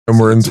And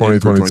we're in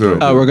 2022.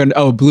 Oh, we're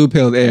gonna blue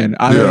pilled in.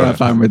 I don't know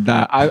if I'm with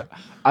that.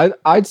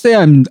 I'd say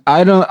I'm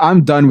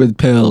done with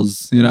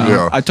pills. You know,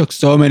 Yeah. I took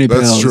so many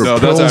pills. That's true. No,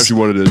 pills, that's actually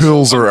what it is.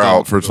 Pills are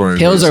out for 2022.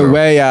 Pills are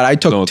way out. I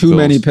took No, too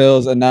many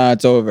pills. pills, and now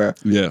it's over.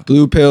 Yeah.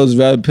 Blue pills,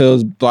 red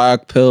pills,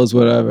 black pills,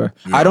 whatever.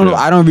 Yeah. I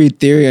don't read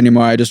theory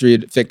anymore. I just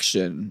read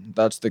fiction.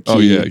 That's the key. Oh,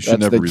 yeah, you should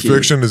That's never the read key.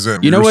 Fiction is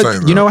in. You know were what?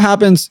 saying You know that. what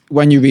happens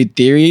when you read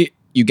theory?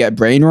 You get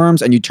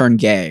brainworms and you turn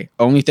gay.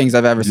 Only things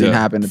I've ever seen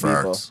happen to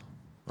people. Facts.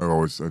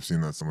 I've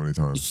seen that so many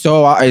times.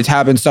 So it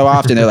happens so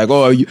often. They're like,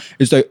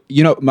 it's like,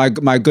 you know,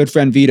 my good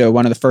friend Vito,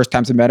 one of the first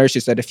times I met her,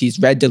 she said, if he's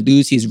read to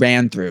lose, he's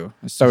ran through.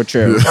 It's so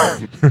true. Shut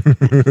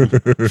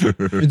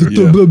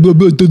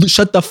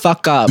the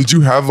fuck up. Did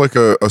you have like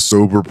a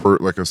sober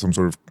some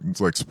sort of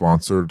like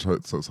sponsored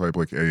type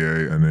like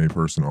AA NA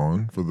person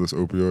on for this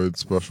opioid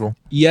special?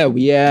 Yeah,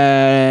 we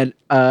had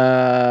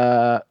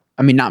I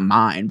mean, not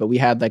mine, but we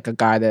had like a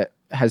guy that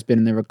has been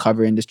in the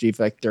recovery industry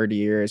for like 30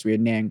 years. We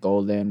had Nan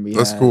Golden.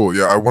 That's cool.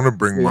 Yeah, I want to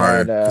bring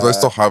because I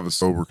still have a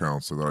sober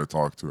counselor that I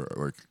talk to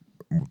like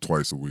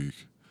twice a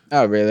week.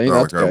 Oh, really?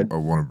 That's good. I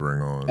want to bring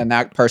on. And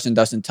that person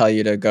doesn't tell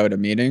you to go to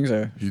meetings,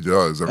 or he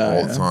does all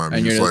the time.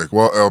 And he's like,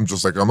 well, I'm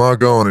just like, I'm not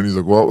going, and he's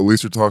like, well, at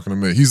least you're talking to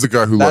me. He's the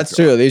guy who. That's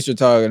true. At least you're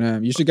talking to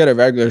him. You should get a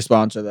regular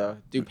sponsor though.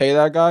 Do you pay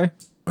that guy?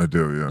 I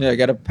do, yeah.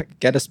 Yeah,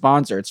 get a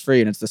sponsor. It's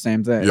free and it's the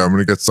same thing. Yeah, I'm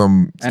gonna get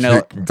some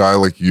guy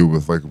like you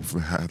with like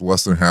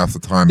less than half the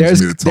time.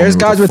 There's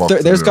guys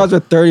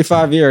with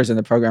 35 years in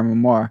the program or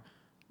more,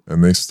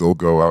 and they still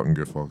go out and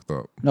get fucked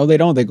up. No, they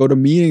don't. They go to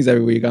meetings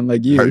every week,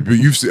 unlike you.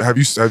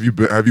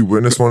 Have you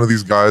witnessed one of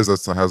these guys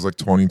that has like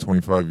 20,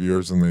 25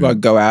 years and they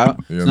go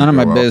out? It's none of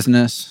my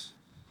business.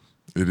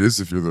 It is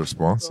if you're their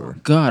sponsor.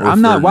 God,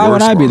 I'm not. Why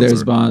would I be their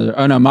sponsor?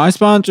 Oh no, my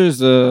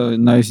sponsor's a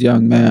nice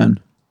young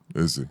man.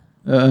 Is he?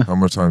 How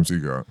much time's he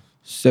got?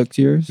 6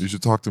 years. You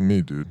should talk to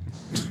me, dude.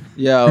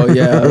 Yeah,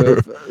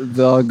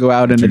 they'll go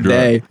out in a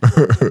day.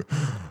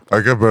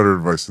 I got better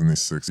advice than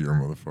these 6-year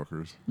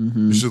motherfuckers.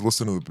 Mm-hmm. You should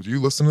listen to do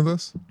you listen to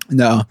this?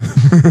 No.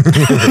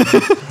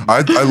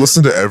 I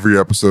listened to every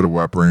episode of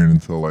Wet Brain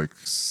until like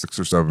 6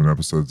 or 7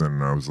 episodes in,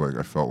 and I was like,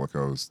 I felt like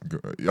I was.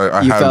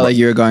 You felt like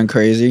you were going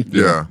crazy.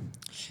 Yeah.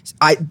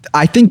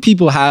 I think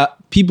people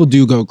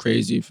do go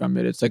crazy from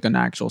it. It's like an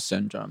actual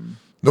syndrome.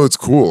 No, it's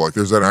cool. Like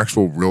there's that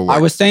actual real. Like, I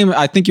was saying,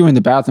 I think you were in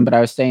the bathroom, but I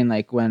was saying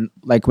like when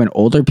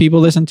older people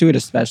listen to it,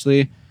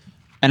 especially,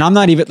 and I'm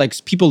not even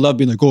like people love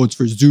being like, oh, it's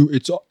for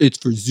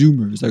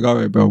Zoomers. Like, all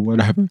right, bro,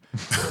 whatever.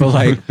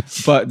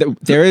 But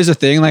there is a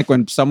thing like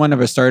when someone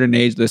of a certain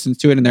age listens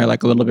to it and they're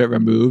like a little bit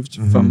removed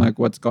from like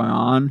what's going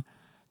on,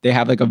 they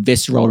have like a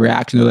visceral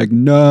reaction. They're like,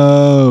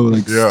 no,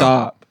 like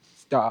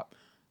stop,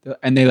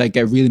 and they like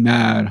get really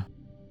mad.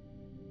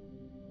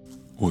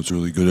 What's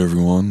really good,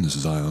 everyone? This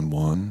is Ion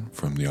 1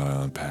 from the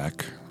Ion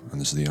Pack, and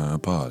this is the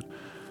Ion Pod.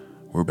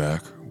 We're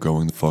back,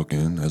 going the fuck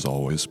in, as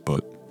always,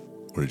 but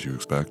what did you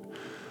expect?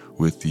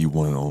 With the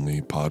one and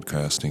only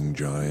podcasting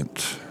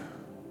giant,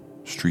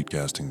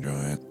 streetcasting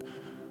giant,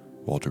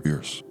 Walter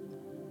Pearce.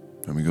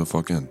 And we go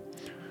fuck in.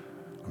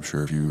 I'm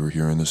sure if you were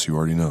hearing this, you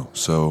already know.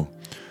 So,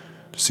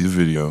 to see the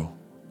video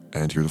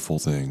and hear the full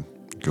thing,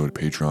 go to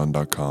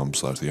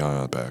patreon.com/the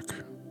Ion Pack.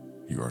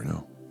 You already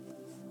know.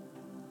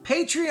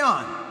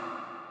 Patreon!